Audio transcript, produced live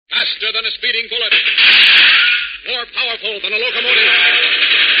Faster than a speeding bullet. More powerful than a locomotive.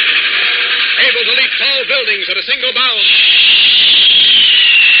 Able to leap tall buildings at a single bound.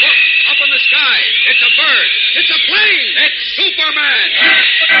 Look, up in the sky. It's a bird. It's a plane. It's Superman.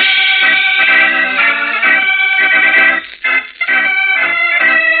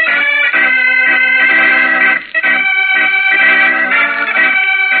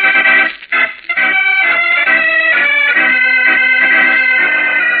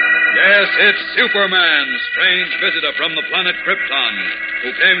 Yes, it's Superman, strange visitor from the planet Krypton,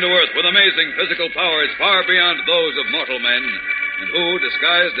 who came to Earth with amazing physical powers far beyond those of mortal men, and who,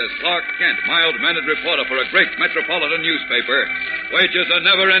 disguised as Clark Kent, mild-mannered reporter for a great metropolitan newspaper, wages a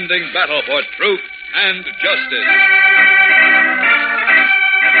never-ending battle for truth and justice.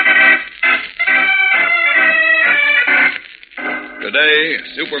 Today,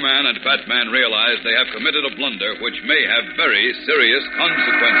 Superman and Batman realize they have committed a blunder which may have very serious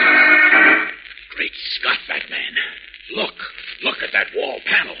consequences. Great Scott, Batman. Look at that wall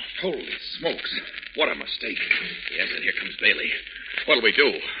panel. Holy smokes. What a mistake. Yes, and here comes Bailey. What'll we do?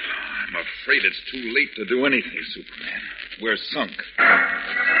 I'm afraid it's too late to do anything, Superman. We're sunk.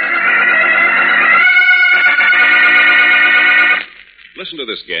 Listen to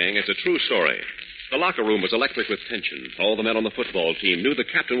this, gang. It's a true story. The locker room was electric with tension. All the men on the football team knew the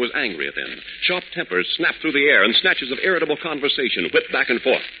captain was angry at them. Sharp tempers snapped through the air, and snatches of irritable conversation whipped back and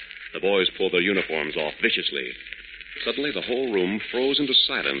forth. The boys pulled their uniforms off viciously. Suddenly, the whole room froze into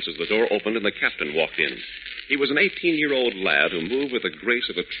silence as the door opened and the captain walked in. He was an 18-year-old lad who moved with the grace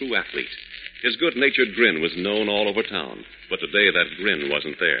of a true athlete. His good-natured grin was known all over town, but today that grin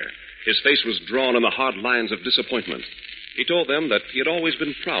wasn't there. His face was drawn in the hard lines of disappointment. He told them that he had always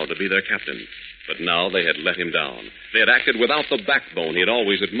been proud to be their captain, but now they had let him down. They had acted without the backbone he had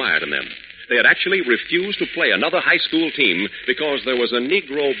always admired in them. They had actually refused to play another high school team because there was a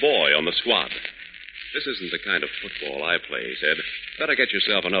Negro boy on the squad. This isn't the kind of football I play, he said. Better get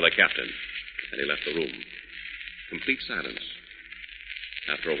yourself another captain. And he left the room. Complete silence.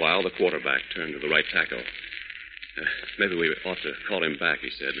 After a while, the quarterback turned to the right tackle. Maybe we ought to call him back,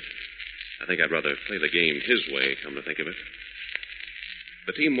 he said. I think I'd rather play the game his way, come to think of it.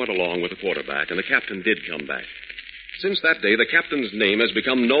 The team went along with the quarterback, and the captain did come back. Since that day, the captain's name has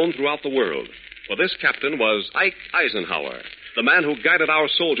become known throughout the world. For this captain was Ike Eisenhower, the man who guided our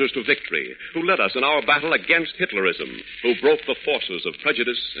soldiers to victory, who led us in our battle against Hitlerism, who broke the forces of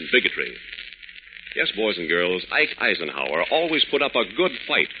prejudice and bigotry. Yes, boys and girls, Ike Eisenhower always put up a good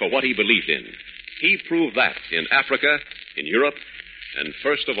fight for what he believed in. He proved that in Africa, in Europe, and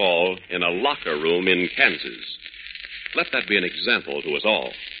first of all, in a locker room in Kansas. Let that be an example to us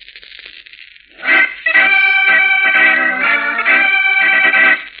all.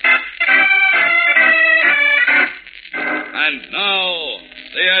 And now,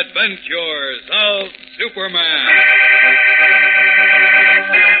 the adventures of Superman.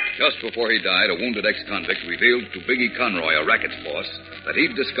 Just before he died, a wounded ex-convict revealed to Biggie Conroy, a rackets boss, that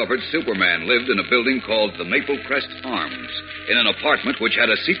he'd discovered Superman lived in a building called the Maple Crest Arms, in an apartment which had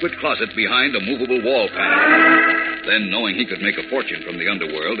a secret closet behind a movable wall panel. Then, knowing he could make a fortune from the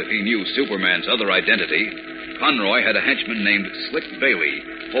underworld if he knew Superman's other identity, Conroy had a henchman named Slick Bailey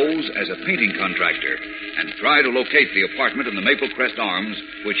pose as a painting contractor and try to locate the apartment in the Maple Crest Arms,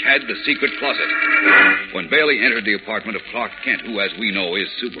 which had the secret closet. When Bailey entered the apartment of Clark Kent, who, as we know, is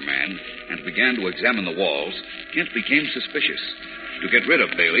Superman, and began to examine the walls, Kent became suspicious. To get rid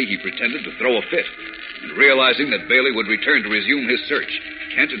of Bailey, he pretended to throw a fit. And realizing that Bailey would return to resume his search,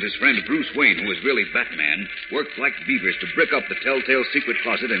 Kent and his friend Bruce Wayne, who was really Batman, worked like beavers to brick up the telltale secret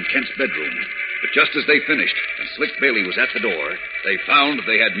closet in Kent's bedroom. But just as they finished, and Slick Bailey was at the door, they found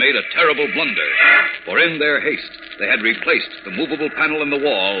they had made a terrible blunder. For in their haste, they had replaced the movable panel in the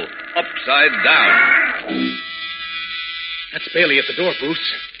wall upside down. That's Bailey at the door, Bruce.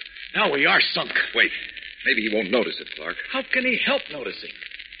 Now we are sunk. Wait. Maybe he won't notice it, Clark. How can he help noticing?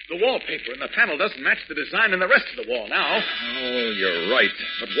 The wallpaper in the panel doesn't match the design in the rest of the wall now. Oh, you're right.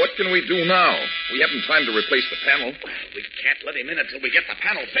 But what can we do now? We haven't time to replace the panel. Well, we can't let him in until we get the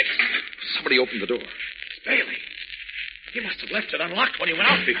panel fixed. Somebody opened the door. It's Bailey. He must have left it unlocked when he went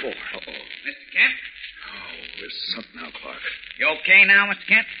out before. Uh-oh. Mr. Kent? Oh, we're sunk now, Clark. You okay now, Mr.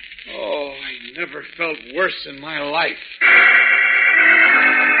 Kent? Oh, I never felt worse in my life.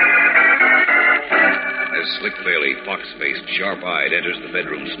 As Slick Bailey, fox-faced, sharp-eyed, enters the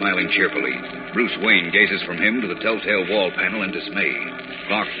bedroom, smiling cheerfully, Bruce Wayne gazes from him to the telltale wall panel in dismay.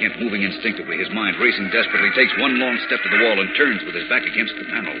 Clark Kent, moving instinctively, his mind racing desperately, takes one long step to the wall and turns with his back against the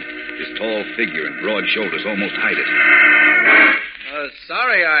panel. His tall figure and broad shoulders almost hide it.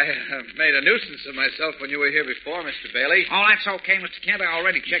 sorry I made a nuisance of myself when you were here before, Mr. Bailey. Oh, that's okay, Mr. Kent. I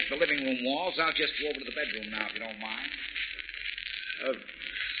already checked the living room walls. I'll just go over to the bedroom now, if you don't mind.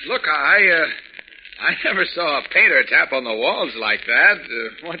 Look, I never saw a painter tap on the walls like that.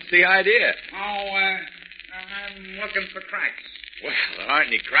 What's the idea? Oh, I'm looking for cracks. Well, there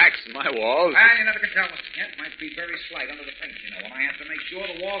aren't any cracks in my walls. Well, you never can tell, Mr. Kent. Might be very slight under the paint, you know, and I have to make sure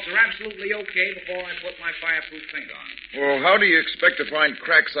the walls are absolutely okay before I put my fireproof paint on. Well, how do you expect to find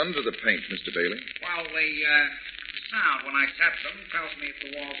cracks under the paint, Mr. Bailey? Well, the sound when I tap them tells me if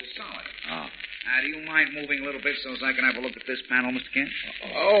the walls are solid. Oh. Do you mind moving a little bit so I can have a look at this panel, Mr. Kent?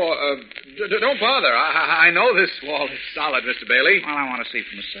 Don't bother. I know this wall is solid, Mr. Bailey. Well, I want to see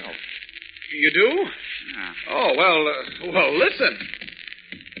for myself. You do? Yeah. Oh, well, listen.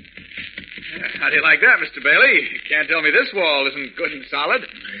 How do you like that, Mr. Bailey? You can't tell me this wall isn't good and solid. It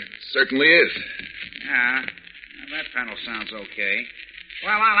certainly is. Yeah. Well, that panel sounds okay.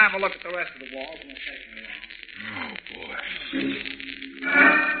 Well, I'll have a look at the rest of the walls and we'll take them along. Oh, boy.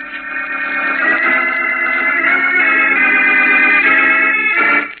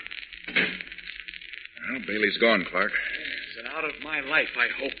 Well, Bailey's gone, Clark. It's out of my life, I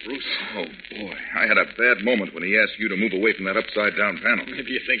hope, Bruce. Oh, boy. I had a bad moment when he asked you to move away from that upside-down panel.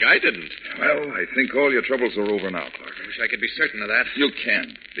 Maybe you think I didn't. Well, I think all your troubles are over now, Clark. I wish I could be certain of that. You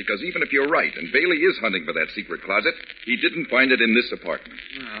can, because even if you're right and Bailey is hunting for that secret closet, he didn't find it in this apartment.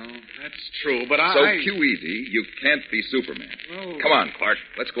 Well, that's true, but So, QED, you can't be Superman. Oh. Come on, Clark.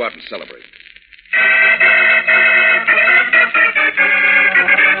 Let's go out and celebrate.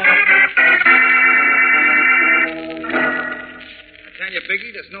 I tell you,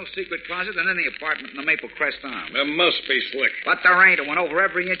 Biggie, there's no secret closet in any apartment in the Maple Crest Arms. There must be, Slick. But there ain't. It went over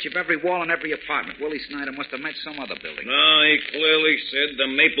every inch of every wall in every apartment. Willie Snyder must have meant some other building. No, he clearly said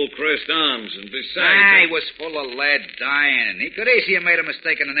the Maple Crest Arms, and besides... He was full of lead, dying. He could easily have made a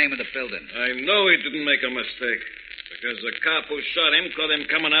mistake in the name of the building. I know he didn't make a mistake, because the cop who shot him caught him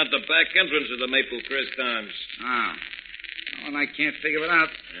coming out the back entrance of the Maple Crest Arms. Ah. Well, I can't figure it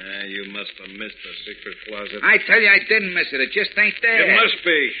out. You must have missed the secret closet. I tell you, I didn't miss it. It just ain't there. It must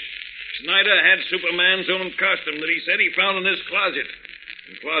be. Snyder had Superman's own costume that he said he found in this closet.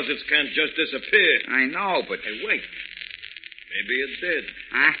 And closets can't just disappear. I know, but... Hey, wait. Maybe it did.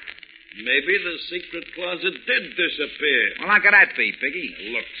 Huh? Maybe the secret closet did disappear. Well, how could that be,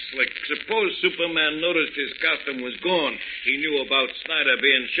 Biggie? Look, Slick, suppose Superman noticed his costume was gone. He knew about Snyder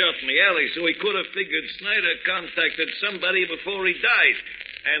being shot in the alley, so he could have figured Snyder contacted somebody before he died.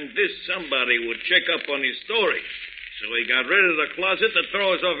 And this somebody would check up on his story. So he got rid of the closet to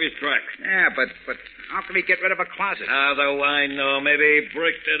throw us off his track. Yeah, but how could he get rid of a closet? How do I know? Maybe he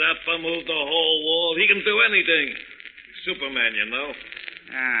bricked it up or moved the whole wall. He can do anything. Superman, you know.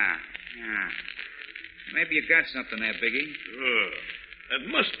 Yeah. Maybe you got something there, Biggie. Sure. That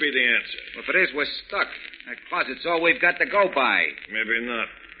must be the answer. Well, if it is, we're stuck. That closet's all we've got to go by. Maybe not.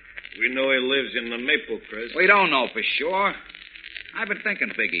 We know he lives in the Maple Crest. We don't know for sure. I've been thinking,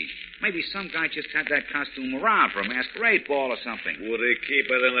 Biggie. Maybe some guy just had that costume around for a masquerade ball or something. Would he keep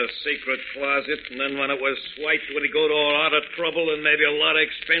it in a secret closet, and then when it was swiped, would he go to a lot of trouble and maybe a lot of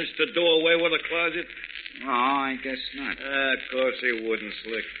expense to do away with the closet? Oh, I guess not. Of course he wouldn't,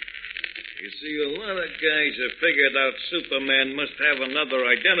 Slick. You see, a lot of guys have figured out Superman must have another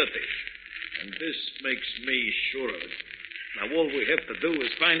identity. And this makes me sure of it. Now, all we have to do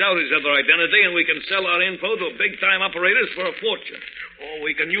is find out his other identity, and we can sell our info to big-time operators for a fortune. Or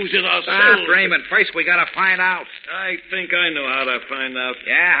we can use it ourselves. Stop, Raymond. First, we got to find out. I think I know how to find out.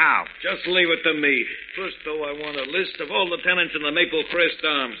 Yeah, how? Just leave it to me. First, though, I want a list of all the tenants in the Maple Crest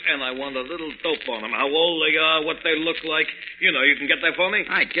Arms, and I want a little dope on them, how old they are, what they look like. You know, you can get that for me?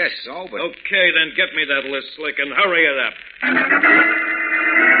 I guess so, but... Okay, then get me that list, Slick, and hurry it up.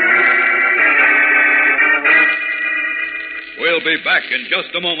 We'll be back in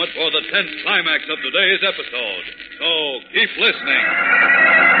just a moment for the tense climax of today's episode. So keep listening.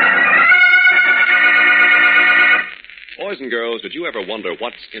 Boys and girls, did you ever wonder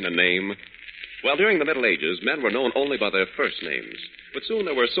what's in a name? Well, during the Middle Ages, men were known only by their first names. But soon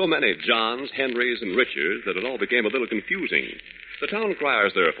there were so many Johns, Henrys, and Richards that it all became a little confusing. The town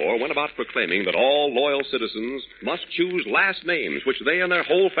criers, therefore, went about proclaiming that all loyal citizens must choose last names which they and their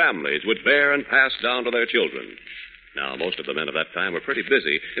whole families would bear and pass down to their children. Now, most of the men of that time were pretty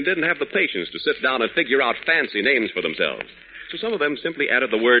busy and didn't have the patience to sit down and figure out fancy names for themselves. So some of them simply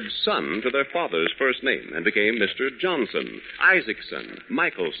added the word son to their father's first name and became Mr. Johnson, Isaacson,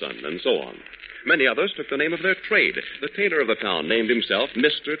 Michelson, and so on. Many others took the name of their trade. The tailor of the town named himself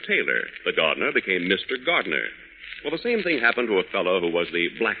Mr. Taylor. The gardener became Mr. Gardner. Well, the same thing happened to a fellow who was the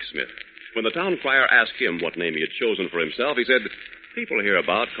blacksmith. When the town crier asked him what name he had chosen for himself, he said, People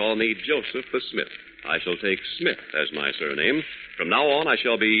hereabout call me Joseph the Smith. I shall take Smith as my surname. From now on, I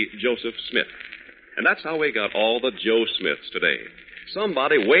shall be Joseph Smith. And that's how we got all the Joe Smiths today.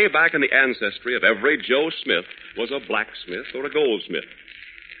 Somebody way back in the ancestry of every Joe Smith was a blacksmith or a goldsmith.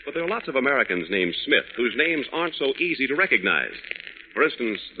 But there are lots of Americans named Smith whose names aren't so easy to recognize. For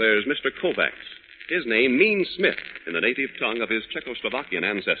instance, there's Mr. Kovacs. His name means Smith in the native tongue of his Czechoslovakian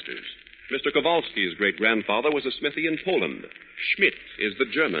ancestors. Mr. Kowalski's great-grandfather was a smithy in Poland. Schmidt is the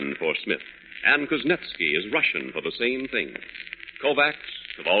German for Smith, and Kuznetsky is Russian for the same thing. Kovacs,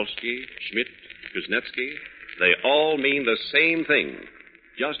 Kowalski, Schmidt, Kuznetsky, they all mean the same thing.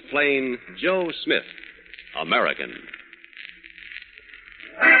 Just plain Joe Smith, American.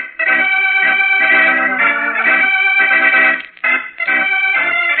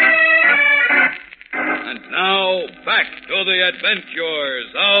 And now, back to the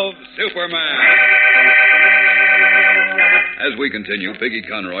adventures of Superman. As we continue, Biggie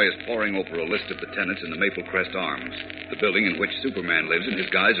Conroy is poring over a list of the tenants in the Maple Crest Arms, the building in which Superman lives in his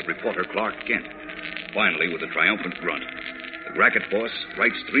guise of reporter Clark Kent. Finally, with a triumphant grunt, the racket boss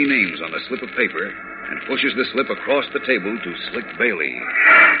writes 3 names on a slip of paper and pushes the slip across the table to Slick Bailey.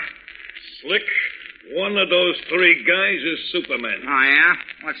 Slick, one of those 3 guys is Superman. Oh, yeah?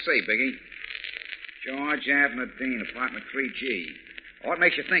 Let's see, Biggie. George Abner Dean, apartment 3G. What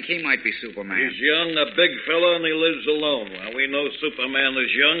makes you think he might be Superman? He's young, a big fella, and he lives alone. Well, we know Superman is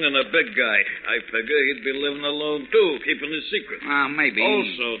young and a big guy. I figure he'd be living alone, too, keeping his secret. Maybe.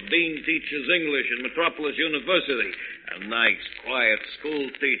 Also, Dean teaches English in Metropolis University. A nice, quiet school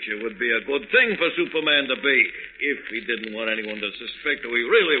teacher would be a good thing for Superman to be, if he didn't want anyone to suspect who he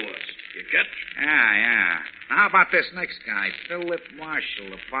really was. You catch? Yeah. Now, how about this next guy, Philip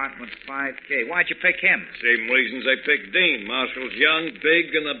Marshall, apartment 5K? Why'd you pick him? Same reasons I picked Dean. Marshall's young,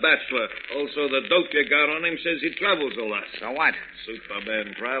 big, and a bachelor. Also, the dope you got on him says he travels a lot. So what?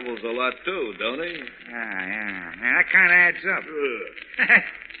 Superman travels a lot, too, don't he? Yeah, that kind of adds up.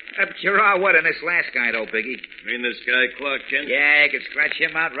 But you're all what in this last guy, though, Biggie? Mean this guy, Clark Kent? Yeah, I could scratch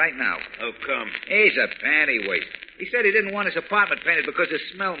him out right now. How come? He's a panty waste. He said he didn't want his apartment painted because the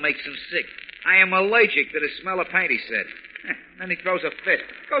smell makes him sick. I am allergic to the smell of paint, he said. Then he throws a fit.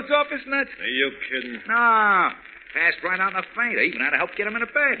 Goes off his nuts. Are you kidding? No. Passed right out in a faint. I even had to help get him in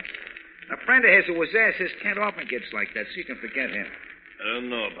a bed. A friend of his who was there says Kent often gets like that, so you can forget him. I don't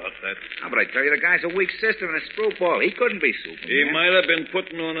know about that. How but I tell you, the guy's a weak sister and a screwball. He couldn't be Superman. He might have been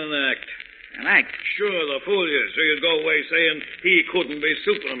putting on an act. An act? Sure, to fool you, so you'd go away saying he couldn't be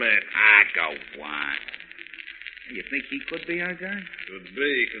Superman. Go on. You think he could be our guy? Could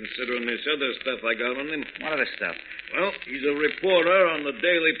be, considering this other stuff I got on him. What other stuff? Well, he's a reporter on the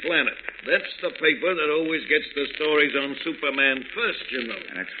Daily Planet. That's the paper that always gets the stories on Superman first, you know.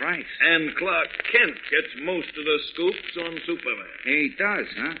 That's right. And Clark Kent gets most of the scoops on Superman. He does,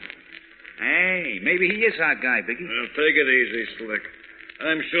 huh? Hey, maybe he is our guy, Biggie. Well, take it easy, Slick.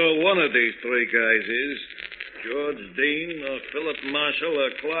 I'm sure one of these 3 guys is. George Dean, or Philip Marshall,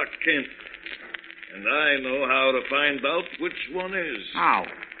 or Clark Kent. And I know how to find out which one is. How?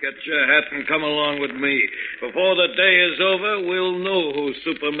 Get your hat and come along with me. Before the day is over, we'll know who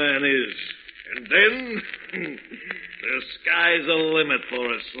Superman is. And then, the sky's the limit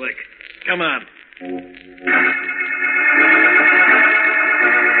for us, Slick. Come on.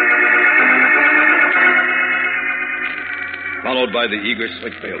 Followed by the eager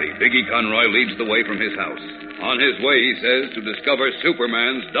Slick Bailey, Biggie Conroy leads the way from his house. On his way, he says, to discover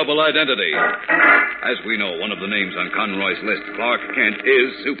Superman's double identity. As we know, one of the names on Conroy's list, Clark Kent,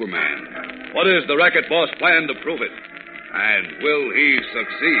 is Superman. What is the racket boss' plan to prove it? And will he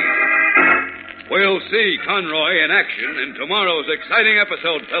succeed? We'll see Conroy in action in tomorrow's exciting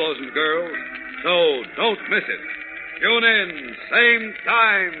episode, fellows and girls. So don't miss it. Tune in, same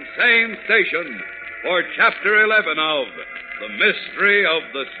time, same station, for Chapter 11 of The Mystery of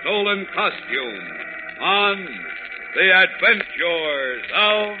the Stolen Costume on The Adventures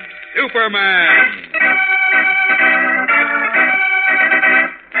of Superman.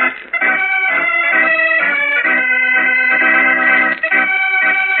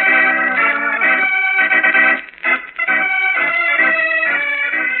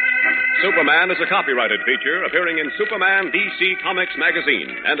 Superman is a copyrighted feature appearing in Superman DC Comics magazine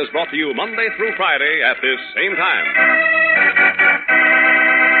and is brought to you Monday through Friday at this same time.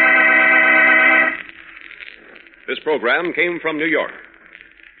 This program came from New York.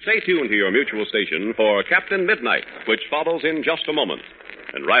 Stay tuned to your mutual station for Captain Midnight, which follows in just a moment.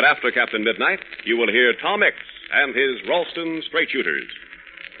 And right after Captain Midnight, you will hear Tom X and his Ralston Straight Shooters.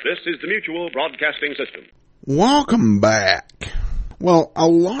 This is the Mutual Broadcasting System. Welcome back. Well, a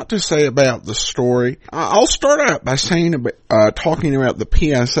lot to say about the story. I'll start out by saying talking about the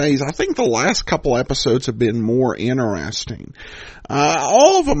PSAs. I think the last couple episodes have been more interesting.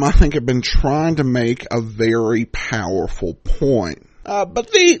 All of them, I think, have been trying to make a very powerful point.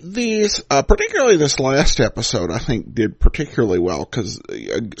 But these, particularly this last episode, I think did particularly well because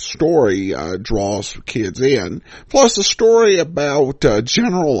a story, draws kids in. Plus the story about,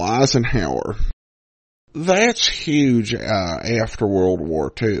 General Eisenhower. That's huge, after World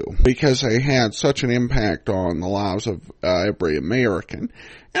War II because they had such an impact on the lives of, every American.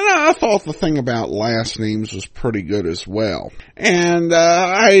 And I thought the thing about last names was pretty good as well. And,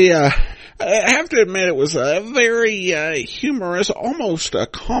 I have to admit it was a very, humorous, almost a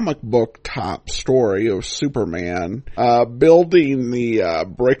comic book type story of Superman, building the,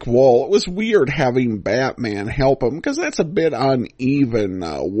 brick wall. It was weird having Batman help him because that's a bit uneven,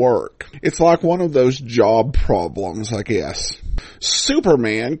 work. It's like one of those job problems, I guess.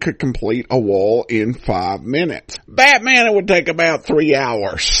 Superman could complete a wall in 5 minutes. Batman, it would take about 3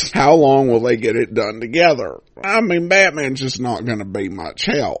 hours. How long will they get it done together? I mean, Batman's just not going to be much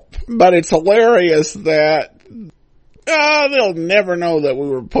help. But it's hilarious that they'll never know that we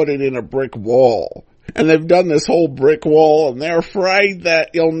were putting in a brick wall. And they've done this whole brick wall, and they're afraid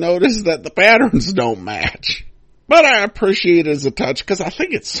that you'll notice that the patterns don't match. But I appreciate it as a touch because I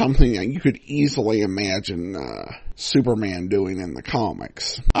think it's something that you could easily imagine Superman doing in the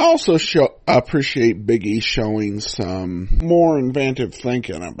comics. I also appreciate Big E showing some more inventive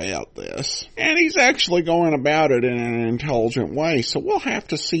thinking about this. And he's actually going about it in an intelligent way, so we'll have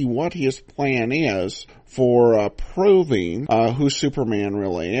to see what his plan is for proving who Superman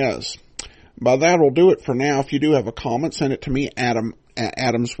really is. But that'll do it for now. If you do have a comment, send it to me, Adam at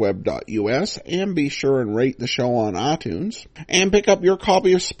adamsweb.us, and be sure and rate the show on iTunes. And pick up your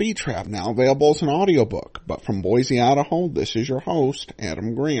copy of Speed Trap, now available as an audiobook. But from Boise, Idaho, this is your host,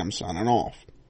 Adam Graham, signing off.